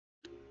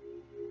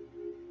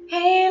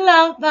Hey,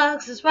 love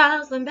bugs, it's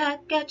Roslynn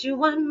back at you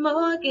one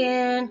more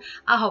again.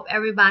 I hope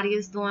everybody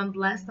is doing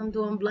blessed. I'm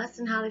doing blessed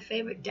and highly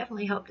favored.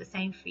 Definitely hope the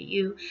same for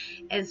you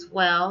as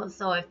well.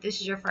 So if this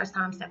is your first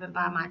time stepping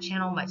by my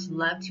channel, much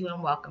love to you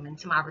and welcome. And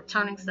to my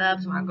returning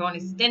subs, my growing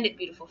extended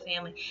beautiful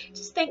family,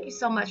 just thank you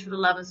so much for the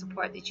love and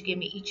support that you give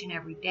me each and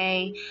every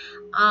day.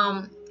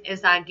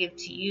 As I give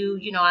to you,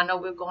 I know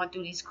we're going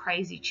through these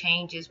crazy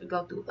changes. We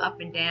go through up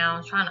and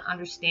down, trying to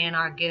understand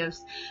our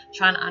gifts,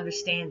 trying to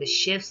understand the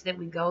shifts that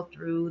we go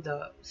through,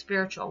 the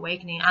spiritual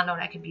awakening. I know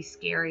that can be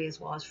scary as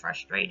well as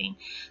frustrating.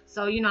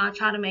 So, I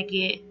try to make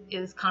it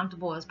as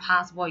comfortable as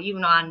possible,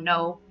 even though I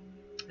know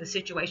the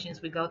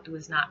situations we go through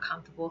is not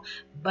comfortable.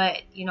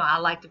 But, I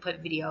like to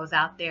put videos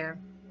out there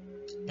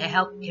that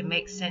help you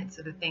make sense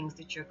of the things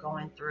that you're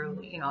going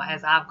through,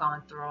 as I've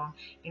gone through them.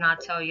 I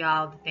tell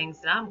y'all the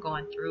things that I'm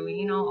going through,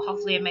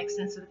 hopefully it makes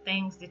sense of the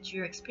things that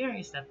you're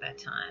experiencing at that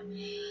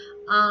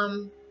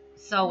time.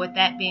 So with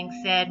that being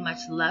said, much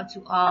love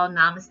to all.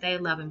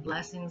 Namaste, love and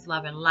blessings,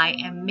 love and light,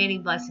 and many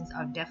blessings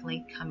are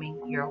definitely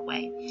coming your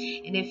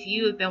way. And if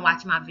you have been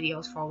watching my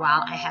videos for a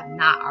while and have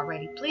not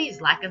already,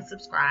 please like and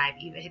subscribe.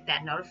 Even hit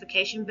that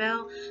notification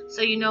bell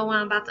so you know when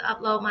I'm about to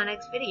upload my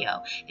next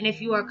video. And if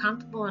you are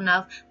comfortable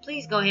enough,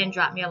 please go ahead and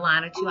drop me a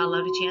line or two. I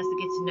love the chance to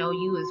get to know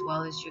you as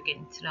well as you're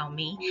getting to know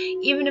me.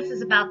 Even if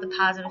it's about the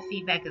positive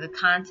feedback of the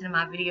content of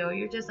my video, or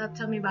you're just up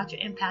telling me about your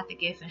empathic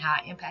gift and how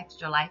it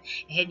impacted your life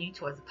and heading you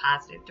towards a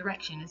positive direction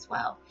as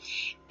well.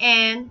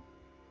 And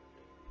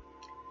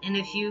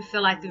if you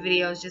feel like the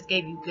videos just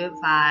gave you good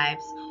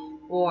vibes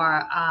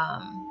or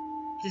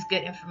just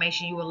good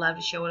information you would love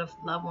to share with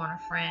a loved one or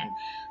friend,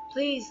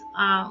 please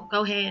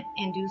go ahead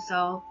and do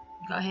so.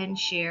 Go ahead and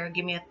share,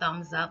 give me a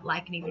thumbs up,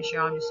 like, and even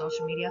share on your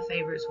social media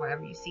favorites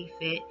wherever you see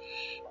fit.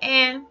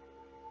 And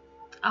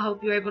I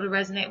hope you're able to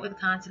resonate with the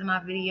content of my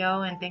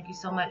video, and thank you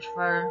so much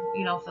for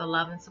for the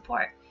love and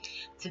support.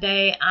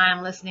 Today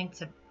I'm listening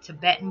to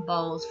Tibetan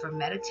bowls for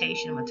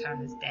meditation. I'm gonna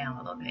turn this down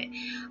a little bit.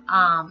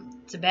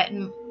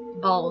 Tibetan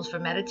bowls for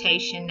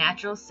meditation,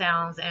 natural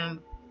sounds, and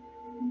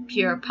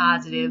pure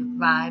positive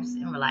vibes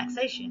and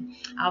relaxation.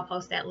 I'll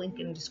post that link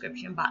in the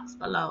description box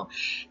below.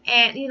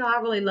 And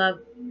I really love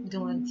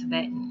doing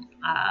Tibetan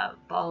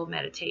bowl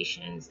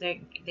meditations.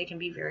 They can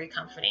be very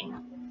comforting.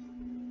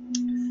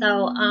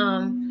 So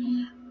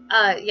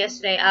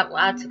yesterday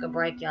I took a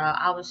break, y'all.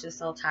 I was just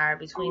so tired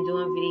between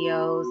doing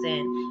videos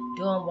and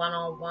doing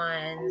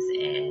one-on-ones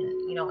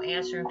and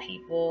answering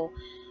people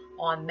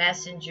on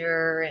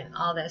Messenger and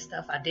all that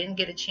stuff. I didn't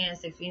get a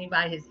chance. If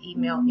anybody has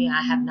emailed me,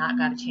 I have not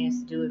got a chance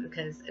to do it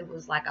because it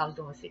was like I was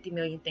doing 50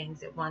 million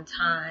things at one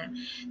time.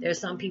 There's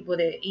some people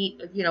that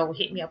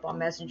hit me up on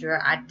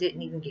Messenger. I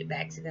didn't even get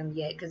back to them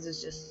yet because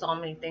there's just so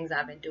many things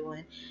I've been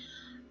doing.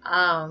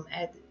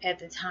 At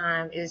the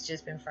time, it's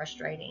just been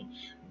frustrating,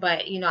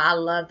 but I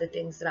love the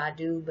things that I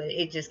do, but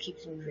it just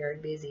keeps me very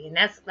busy, and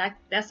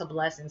that's a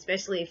blessing,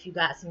 especially if you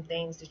got some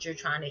things that you're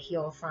trying to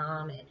heal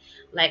from and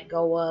let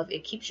go of.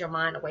 It keeps your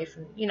mind away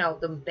from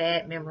the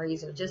bad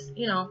memories or just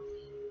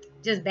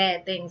just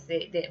bad things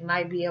that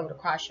might be able to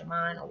cross your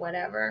mind or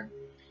whatever.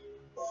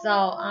 So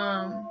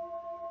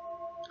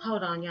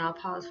hold on, y'all,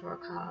 pause for a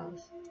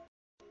cause.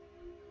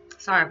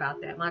 Sorry about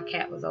that. My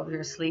cat was over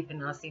here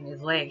sleeping and I seen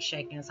his legs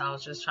shaking, so I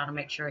was just trying to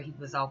make sure he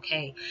was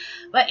okay.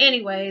 But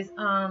anyways,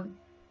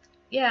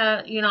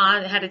 yeah,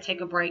 I had to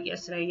take a break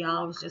yesterday, y'all.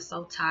 I was just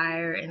so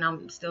tired, and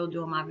I'm still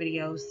doing my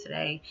videos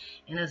today,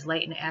 and it's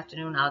late in the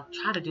afternoon. I'll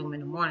try to do them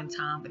in the morning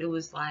time, but it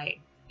was like,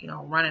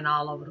 running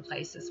all over the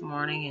place this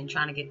morning and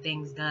trying to get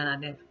things done. I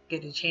didn't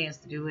get a chance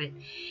to do it.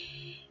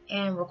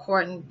 And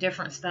recording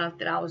different stuff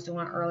that I was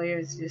doing earlier.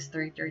 It's just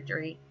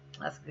 333.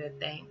 That's a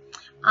good thing.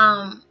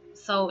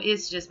 So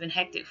it's just been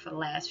hectic for the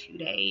last few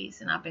days,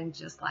 and I've been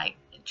just like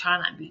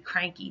trying not to be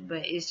cranky,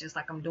 but it's just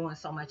like I'm doing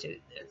so much at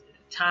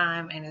a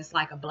time, and it's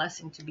like a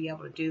blessing to be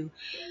able to do.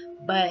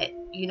 But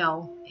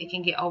it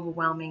can get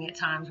overwhelming at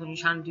times when you're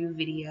trying to do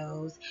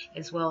videos,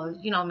 as well as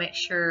make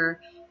sure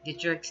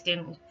that your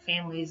extended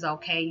family is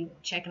okay,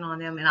 checking on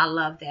them. And I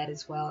love that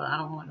as well. I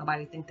don't want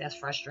nobody to think that's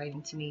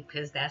frustrating to me,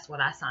 because that's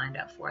what I signed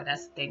up for.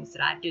 That's the things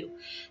that I do.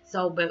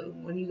 So, but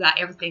when you got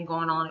everything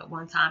going on at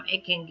one time,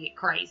 it can get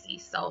crazy.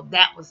 So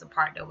that was the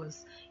part that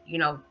was,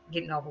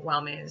 getting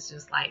overwhelming. It's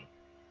just like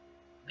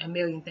a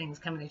million things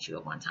coming at you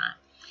at one time.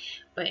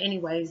 But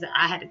anyways,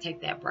 I had to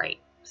take that break.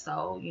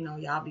 So,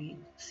 y'all be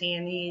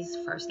seeing these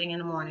first thing in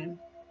the morning,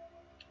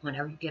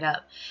 whenever you get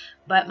up.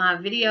 But my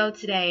video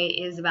today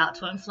is about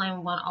Twin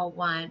Flame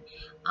 101.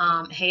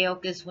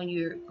 Heyoka is when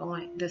you're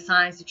the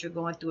signs that you're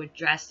going through a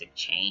drastic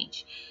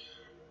change.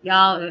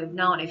 Y'all have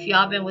known, if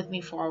y'all been with me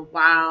for a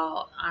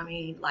while, I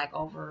mean, like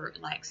over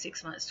like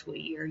 6 months to a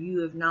year, you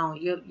have known,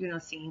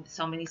 you've seen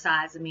so many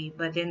sides of me.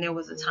 But then there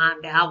was a time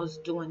that I was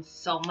doing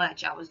so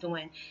much. I was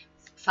doing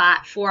 4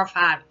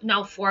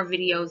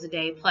 videos a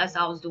day, plus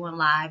I was doing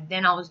live,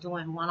 then I was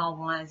doing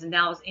one-on-ones, and then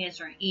I was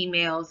answering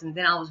emails, and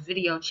then I was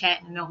video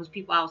chatting, and there was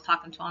people I was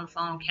talking to on the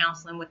phone,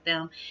 counseling with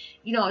them.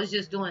 I was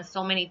just doing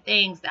so many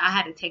things that I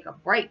had to take a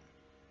break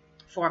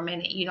for a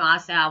minute. I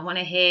said I went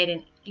ahead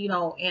and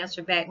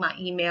answer back my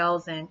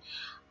emails and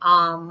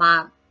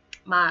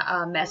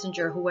my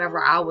messenger,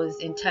 whoever I was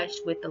in touch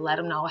with, to let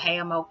them know, hey,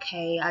 I'm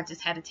okay. I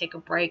just had to take a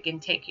break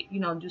and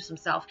do some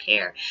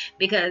self-care,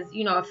 because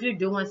if you're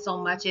doing so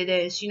much of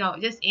this,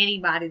 just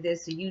anybody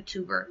that's a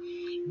YouTuber,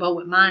 but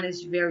with mine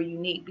is very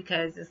unique,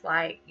 because it's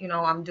like,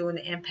 I'm doing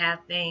the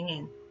empath thing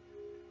and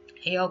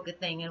Heyoka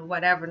thing and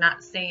whatever.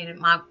 Not saying that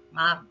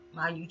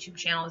my YouTube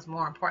channel is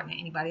more important than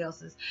anybody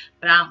else's,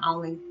 but I'm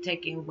only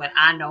taking what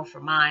I know for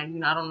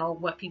mine. I don't know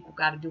what people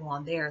got to do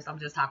on theirs. I'm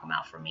just talking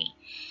about for me.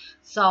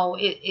 So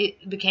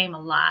it became a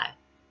lot,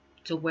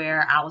 to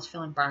where I was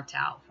feeling burnt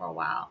out for a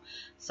while.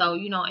 So,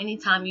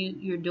 anytime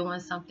you're doing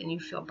something, you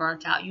feel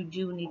burnt out, you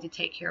do need to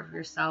take care of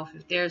yourself.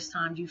 If there's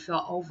times you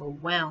feel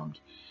overwhelmed,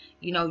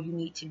 you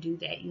need to do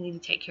that. You need to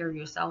take care of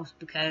yourself,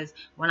 because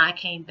when I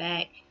came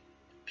back,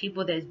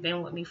 people that's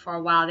been with me for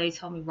a while, they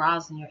told me,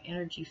 Roslynn, your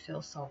energy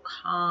feels so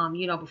calm.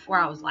 Before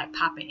I was like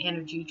popping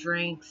energy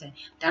drinks and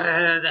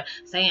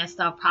saying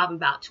stuff probably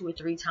about 2 or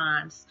 3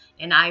 times,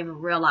 and I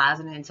even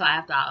realizing it until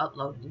after I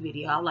uploaded the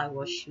video. I'm like,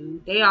 well,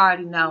 shoot, they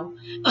already know.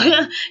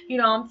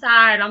 I'm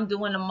tired. I'm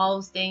doing the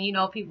most,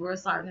 and people were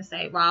starting to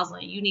say,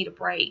 Roslynn, you need a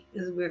break.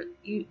 This is weird.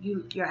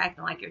 You're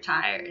acting like you're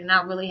tired, and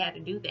I really had to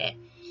do that.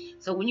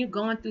 So when you're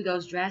going through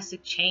those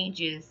drastic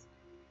changes,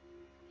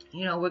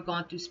 we're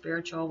going through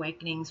spiritual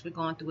awakenings, we're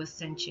going through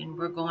ascension,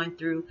 we're going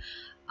through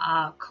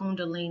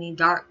Kundalini,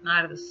 dark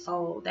night of the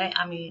soul.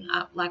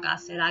 Like I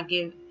said, I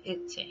give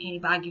it to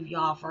anybody. I give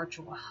y'all a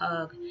virtual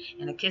hug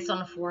and a kiss on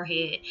the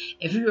forehead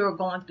if you are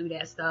going through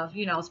that stuff,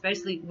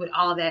 especially with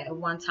all that at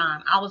one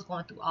time. I was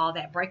going through all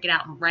that, breaking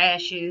out in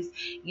rashes.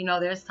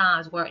 There's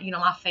times where,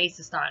 my face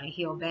is starting to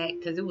heal back,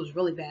 because it was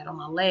really bad on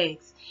my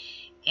legs.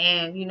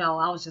 And,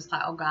 I was just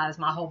like, oh God, is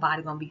my whole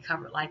body going to be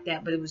covered like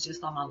that? But it was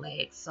just on my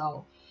legs.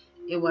 So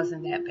it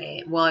wasn't that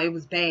bad. Well, it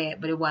was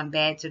bad, but it wasn't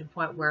bad to the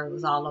point where it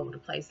was all over the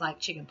place, like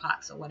chicken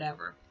pox or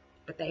whatever.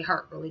 But they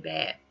hurt really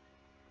bad.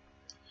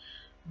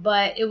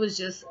 But it was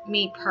just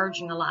me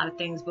purging a lot of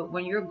things. But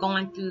when you're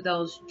going through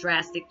those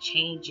drastic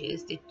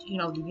changes that,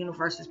 the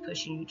universe is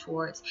pushing you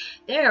towards,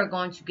 they are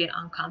going to get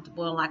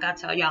uncomfortable. And like I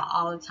tell y'all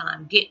all the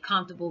time, get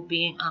comfortable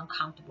being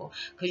uncomfortable,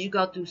 because you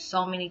go through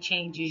so many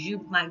changes.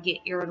 You might get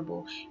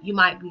irritable. You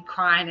might be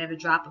crying at a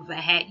drop of a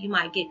hat. You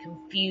might get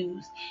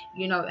confused,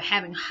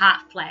 having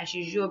hot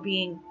flashes. You're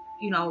being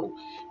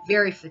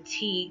very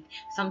fatigued.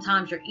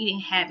 Sometimes your eating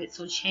habits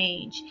will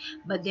change,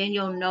 but then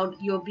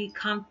you'll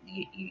become,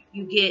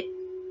 you get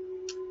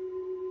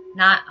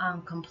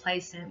not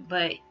complacent,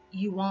 but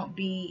you won't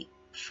be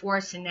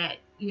forcing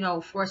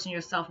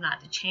yourself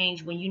not to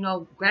change,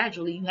 when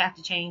gradually you have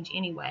to change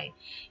anyway.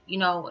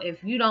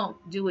 If you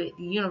don't do it,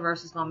 the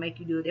universe is going to make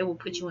you do it. It will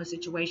put you in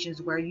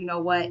situations where,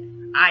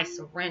 I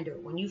surrender.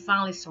 When you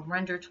finally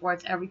surrender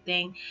towards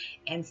everything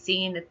and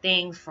seeing the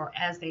things for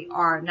as they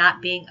are,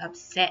 not being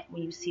upset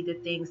when you see the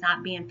things,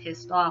 not being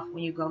pissed off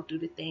when you go through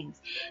the things,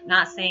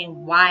 not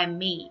saying, why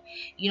me?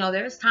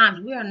 There's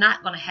times we are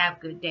not going to have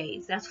good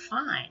days. That's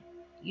fine.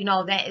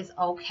 That is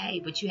okay,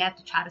 but you have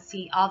to try to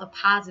see all the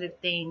positive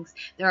things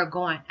that are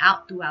going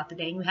out throughout the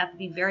day, and you have to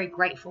be very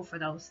grateful for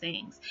those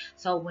things.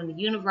 So when the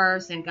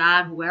universe and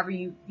God, whoever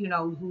who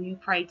you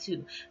pray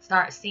to,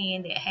 start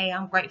seeing that, hey,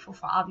 I'm grateful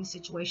for all these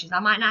situations. I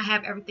might not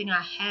have everything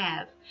I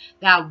have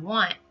that I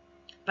want,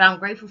 but I'm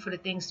grateful for the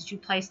things that you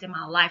placed in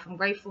my life. I'm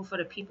grateful for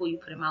the people you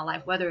put in my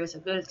life, whether it's a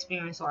good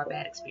experience or a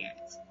bad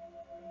experience,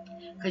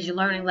 because you're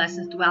learning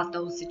lessons throughout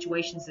those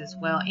situations as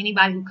well.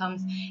 Anybody who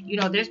comes,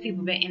 there's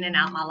people been in and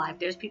out of my life.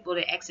 There's people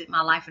that exit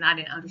my life and I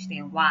didn't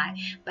understand why,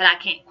 but I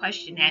can't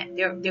question that.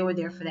 They were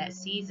there for that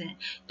season.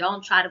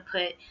 Don't try to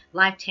put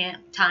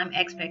lifetime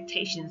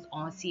expectations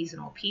on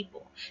seasonal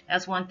people.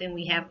 That's one thing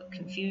we have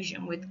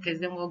confusion with, because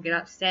then we'll get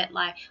upset,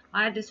 like,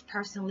 why did this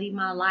person leave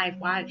my life?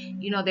 Why,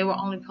 they were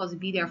only supposed to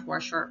be there for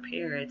a short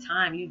period of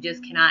time. You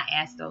just cannot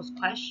ask those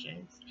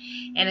questions.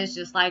 And it's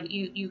just like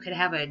you could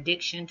have an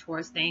addiction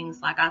towards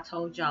things. Like I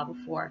told y'all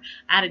before,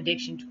 I had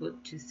addiction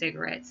to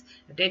cigarettes,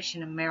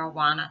 addiction to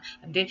marijuana,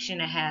 addiction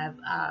to have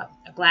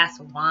a glass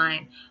of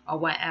wine or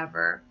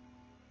whatever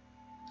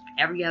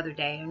every other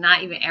day, or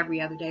not even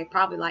every other day,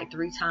 probably like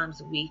 3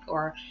 times a week.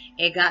 Or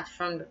it got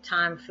from the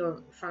time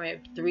from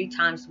it 3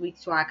 times a week,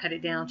 so I cut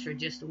it down to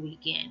just a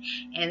weekend.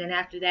 And then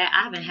after that,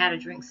 I haven't had a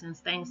drink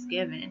since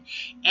Thanksgiving,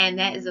 and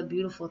that is a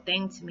beautiful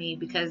thing to me,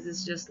 because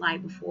it's just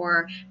like,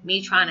 before,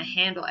 me trying to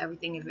handle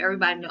everything. If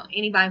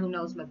anybody who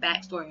knows my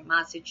backstory and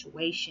my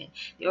situation,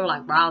 they were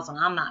like,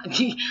 Roslynn, I'm not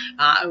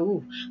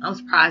I'm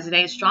surprised it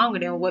ain't stronger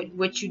than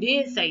what you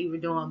did say you were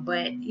doing.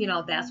 But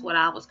that's what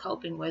I was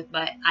coping with.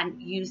 But I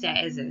use that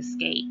as an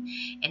escape.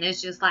 And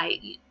it's just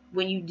like,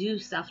 when you do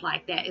stuff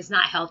like that, it's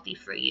not healthy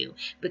for you,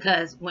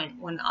 because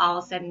when all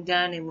is said and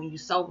done, and when you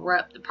sober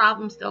up, the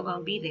problem's still going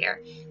to be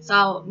there.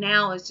 So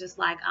now it's just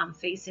like, I'm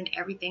facing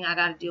everything I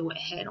got to deal with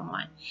head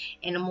on.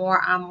 And the more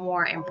I'm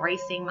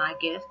embracing my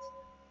gift,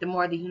 the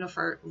more the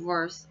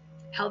universe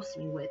helps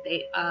me with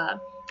it.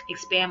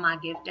 Expand my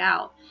gift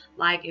out.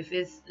 Like if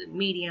it's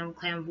medium,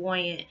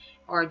 clairvoyant,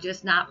 or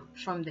just not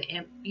from the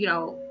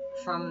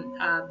from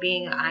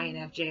being an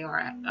INFJ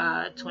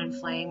or twin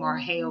flame or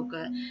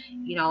Heyoka,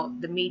 you know,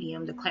 the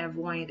medium, the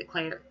clairvoyant, the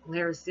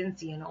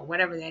clairsentient, or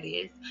whatever that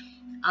is.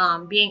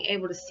 Being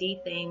able to see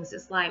things.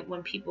 It's like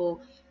when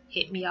people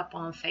hit me up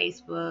on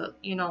Facebook,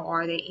 you know,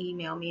 or they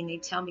email me and they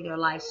tell me their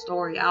life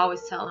story. I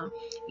always tell them,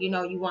 you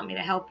know, you want me to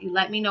help you,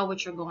 let me know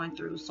what you're going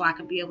through so I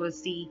can be able to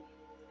see,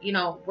 you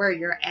know, where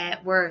you're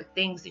at, where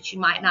things that you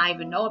might not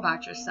even know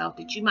about yourself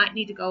that you might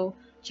need to go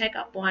check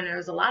up on.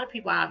 There's a lot of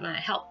people I'm going to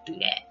help do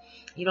that.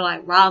 You know,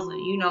 like Roslynn,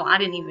 you know, I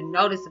didn't even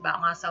notice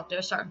about myself.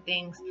 There's certain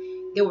things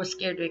they were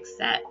scared to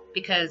accept,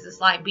 because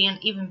it's like being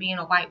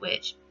a white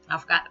witch. I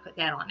forgot to put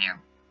that on there.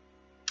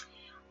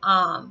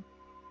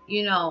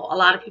 You know, a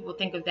lot of people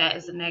think of that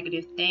as a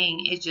negative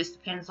thing. It just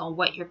depends on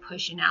what you're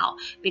pushing out,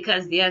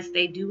 because yes,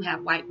 they do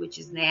have white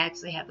witches, and they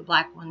actually have the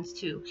black ones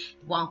too.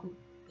 The one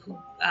who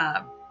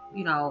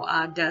you know,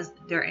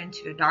 they're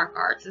into the dark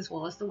arts as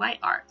well as the white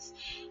arts.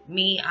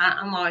 Me,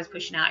 I'm always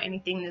pushing out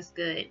anything that's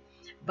good.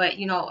 But,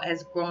 you know,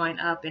 as growing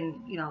up,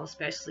 and, you know,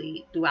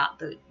 especially throughout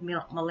the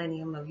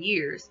millennium of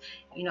years,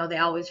 you know, they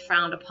always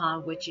frowned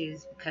upon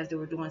witches because they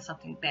were doing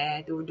something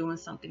bad. They were doing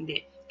something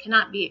that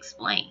cannot be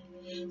explained.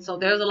 So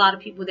there's a lot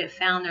of people that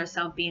found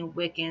themselves being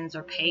Wiccans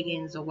or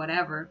pagans or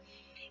whatever,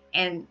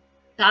 and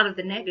thought of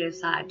the negative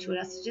side to it.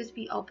 That's to just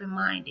be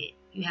open-minded.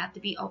 You have to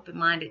be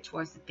open-minded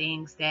towards the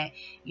things that,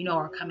 you know,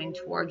 are coming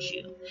towards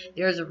you.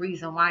 There's a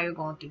reason why you're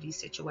going through these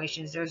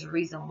situations. There's a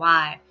reason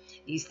why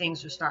these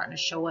things are starting to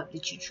show up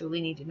that you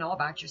truly need to know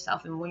about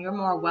yourself. And when you're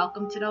more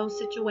welcome to those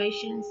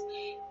situations,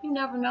 you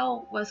never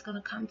know what's going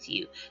to come to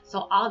you.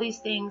 So all these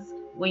things,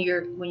 when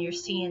you're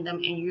seeing them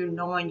and you're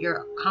knowing,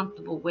 you're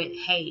comfortable with,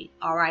 hey,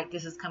 all right,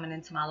 this is coming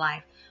into my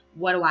life,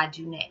 what do I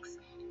do next?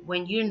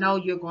 When you know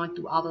you're going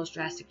through all those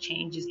drastic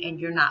changes and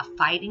you're not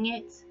fighting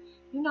it,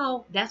 you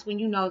know, that's when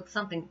you know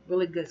something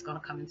really good is going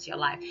to come into your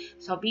life.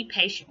 So be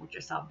patient with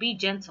yourself. Be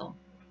gentle.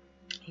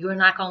 You're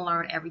not going to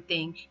learn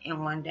everything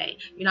in one day.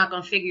 You're not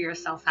going to figure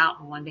yourself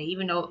out in one day.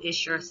 Even though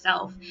it's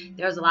yourself,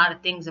 there's a lot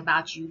of things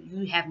about you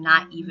you have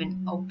not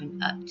even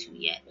opened up to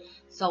yet.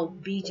 So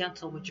be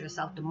gentle with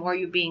yourself. The more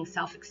you're being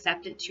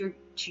self-accepted to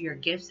your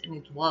gifts, and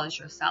as well as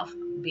yourself,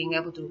 being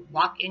able to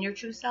walk in your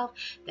true self,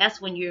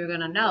 that's when you're going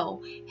to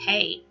know,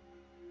 hey,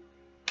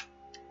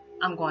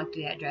 I'm going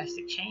through that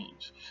drastic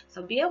change.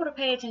 So be able to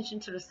pay attention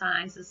to the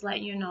signs. It's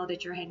letting you know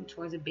that you're heading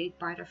towards a big,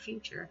 brighter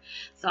future.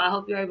 So I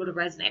hope you're able to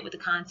resonate with the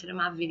content of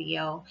my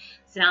video.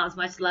 Send out as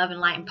much love and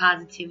light and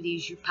positivity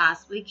as you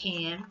possibly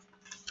can.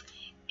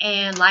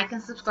 And like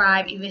and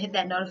subscribe. Even hit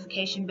that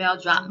notification bell.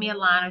 Drop me a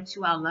line or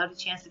two. I'd love the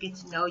chance to get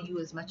to know you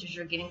as much as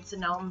you're getting to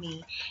know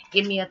me.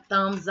 Give me a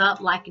thumbs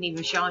up, like, and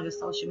even share on your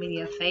social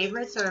media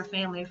favorites or a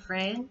family or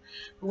friend.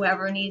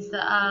 Whoever needs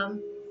to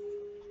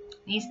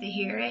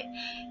hear it.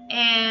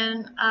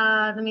 And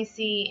let me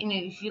see, and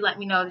if you let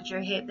me know that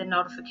you're hit the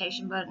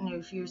notification button, or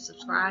if you're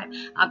subscribed,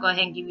 I'll go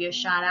ahead and give you a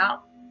shout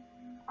out.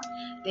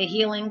 The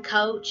Healing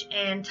Coach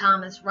and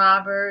Thomas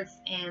Roberts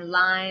and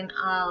Line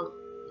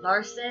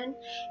Larson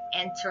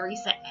and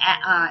Teresa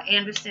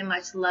Anderson,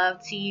 much love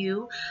to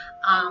you.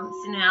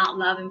 Sending out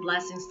love and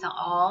blessings to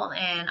all,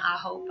 and I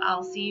hope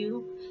I'll see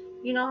you,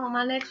 you know, on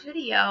my next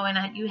video.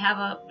 And you have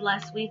a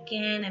blessed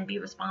weekend, and be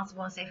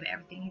responsible and safe for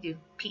everything you do.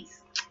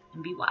 Peace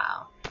and be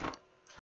wild.